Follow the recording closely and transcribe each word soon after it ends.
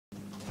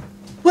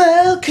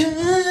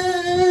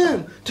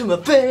Welcome to my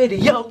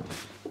video.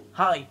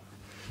 Hi.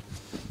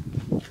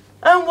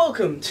 And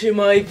welcome to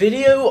my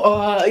video.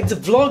 It's a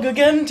vlog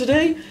again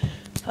today.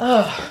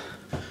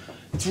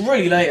 It's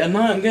really late at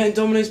night. I'm getting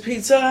Domino's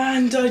pizza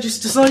and I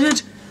just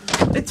decided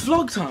it's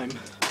vlog time.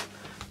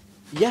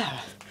 Yeah.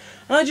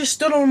 And I just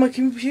stood on my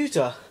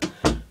computer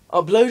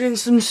uploading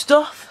some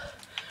stuff.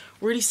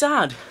 Really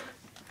sad.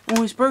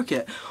 Almost broke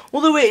it.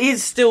 Although it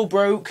is still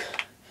broke.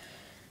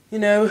 You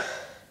know.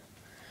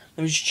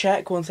 Let me just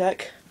check, one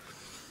sec.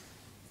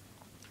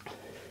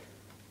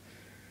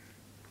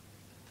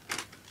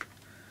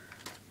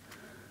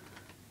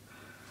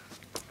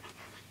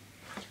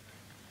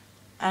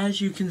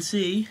 As you can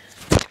see,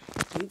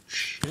 oh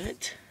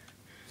shit.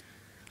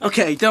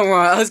 Okay, don't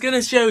worry, I was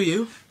gonna show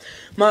you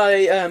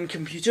my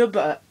computer,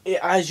 but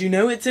as you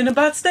know, it's in a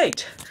bad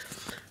state.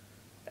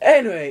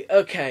 Anyway,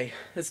 okay,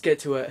 let's get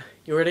to it.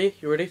 You ready?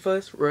 You ready for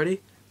this?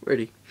 Ready?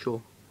 Ready,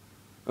 sure.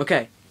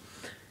 Okay,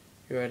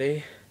 you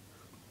ready?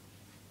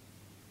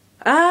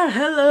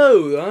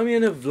 Hello! I'm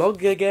in a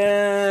vlog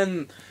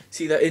again!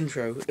 See, that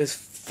intro is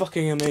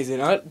fucking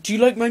amazing. Do you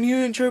like my new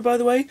intro, by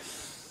the way?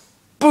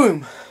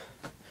 Boom!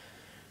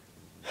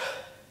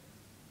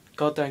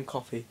 Goddamn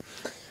coffee.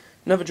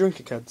 Never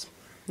drink it, kids.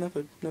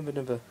 Never, never,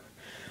 never.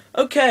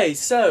 Okay,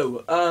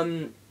 so,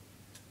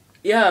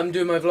 yeah, I'm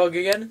doing my vlog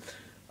again.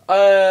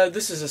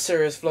 This is a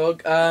serious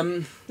vlog.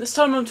 This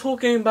time I'm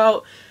talking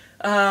about,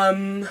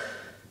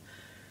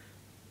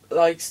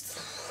 like...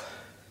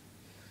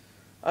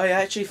 I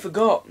actually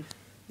forgot.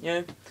 You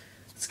know,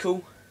 it's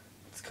cool.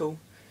 It's cool.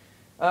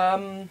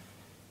 But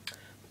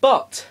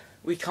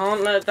we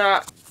can't let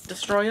that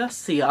destroy us.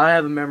 See, I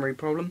have a memory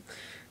problem.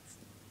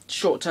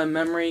 Short-term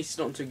memory is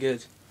not too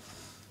good.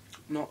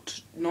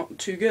 Not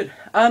too good.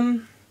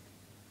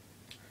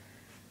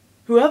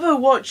 Whoever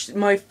watched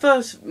my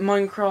first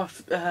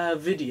Minecraft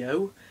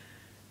video,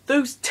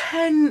 those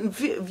 10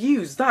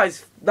 views,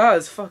 that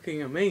is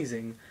fucking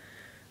amazing.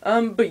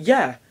 But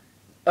yeah.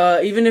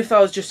 Even if that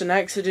was just an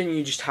accident,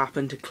 you just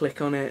happened to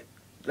click on it,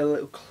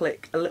 yeah,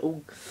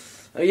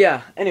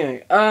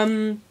 anyway,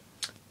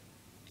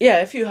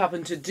 yeah, if you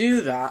happen to do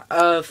that,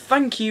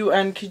 thank you,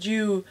 and could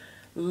you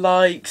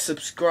like,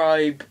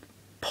 subscribe,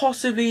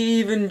 possibly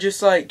even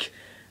just like,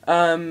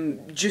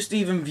 just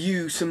even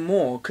view some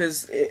more,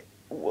 because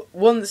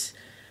once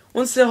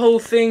the whole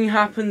thing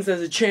happens,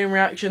 there's a chain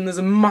reaction, there's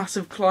a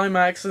massive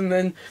climax, and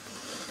then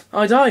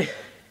I die.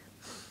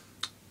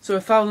 So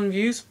 1,000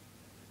 views,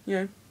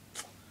 you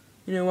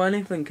know,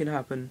 anything can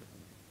happen.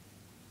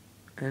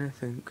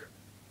 Anything.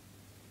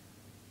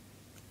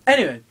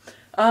 Anyway,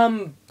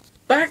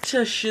 back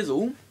to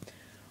Shizzle.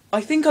 I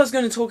think I was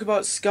going to talk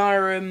about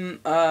Skyrim.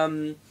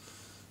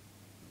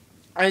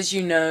 As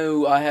you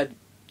know, I had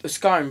a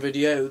Skyrim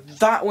video.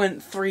 That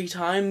went 3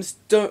 times.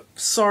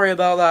 Sorry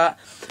about that.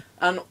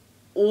 And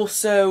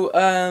also,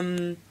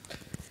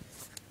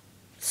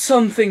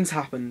 some things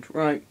happened,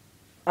 right?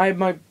 I had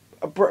my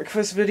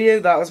breakfast video.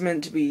 That was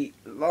meant to be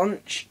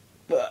lunch.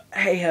 But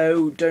hey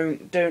ho,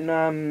 don't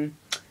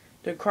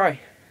cry.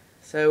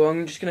 So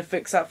I'm just gonna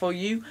fix that for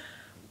you.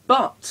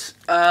 But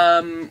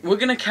we're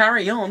gonna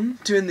carry on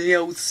doing the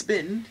old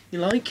spin. You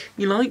like?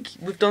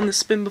 We've done the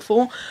spin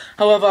before.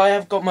 However, I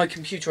have got my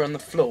computer on the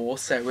floor,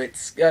 so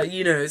it's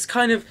you know, it's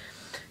kind of,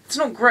 it's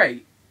not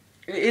great.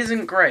 It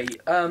isn't great.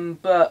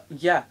 But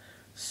yeah.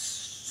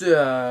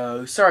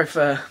 So sorry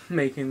for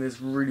making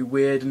this really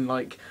weird and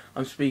like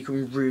I'm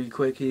speaking really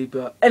quickly.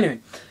 But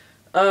anyway.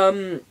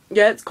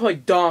 Yeah, it's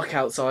quite dark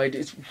outside.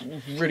 It's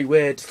really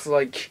weird. It's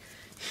like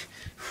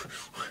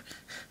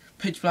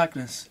pitch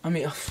blackness. I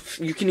mean,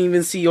 you can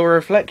even see your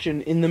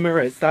reflection in the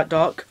mirror. It's that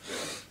dark.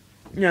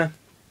 Yeah.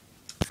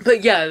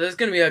 But yeah, there's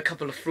going to be a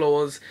couple of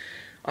flaws.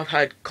 I've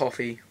had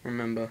coffee,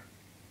 remember.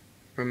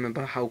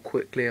 Remember how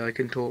quickly I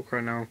can talk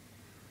right now.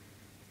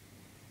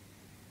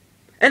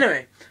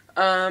 Anyway,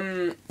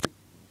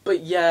 but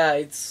yeah,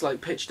 it's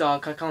like pitch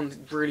dark. I can't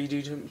really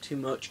do too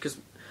much because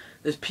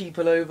there's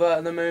people over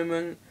at the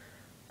moment.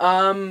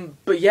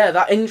 But yeah,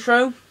 that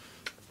intro,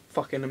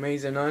 fucking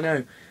amazing, I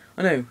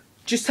know.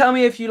 Just tell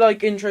me if you like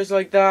intros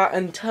like that,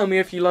 and tell me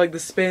if you like the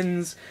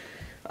spins.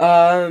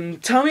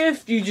 Tell me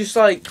if you just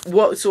like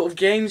what sort of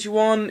games you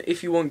want,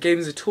 if you want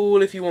games at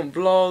all, if you want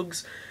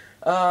vlogs.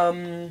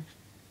 But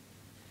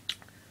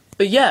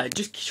yeah,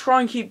 just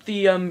try and keep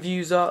the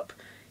views up.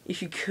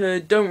 If you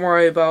could, don't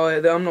worry about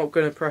it, I'm not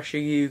going to pressure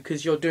you,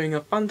 because you're doing a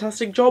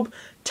fantastic job.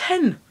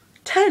 10!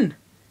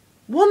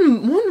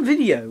 One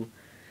video.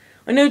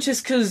 I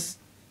noticed because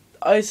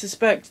I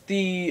suspect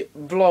the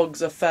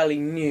vlogs are fairly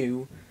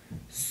new.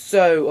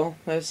 So, oh,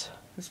 there's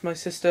my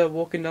sister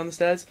walking down the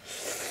stairs.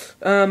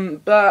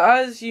 But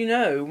as you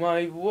know,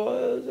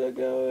 where's it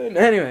going?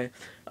 Anyway,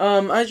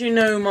 as you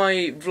know,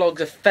 my vlogs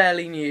are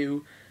fairly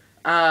new.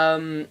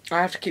 I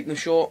have to keep them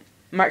short,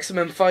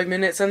 maximum 5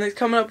 minutes, and it's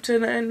coming up to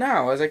an end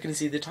now, as I can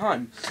see the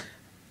time.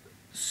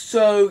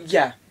 So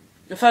yeah,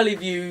 fairly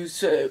views.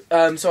 So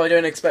I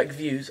don't expect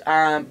views.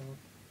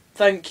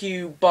 Thank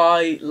you,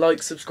 bye,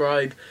 like,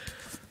 subscribe,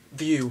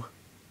 view.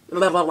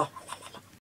 Blah, blah, blah.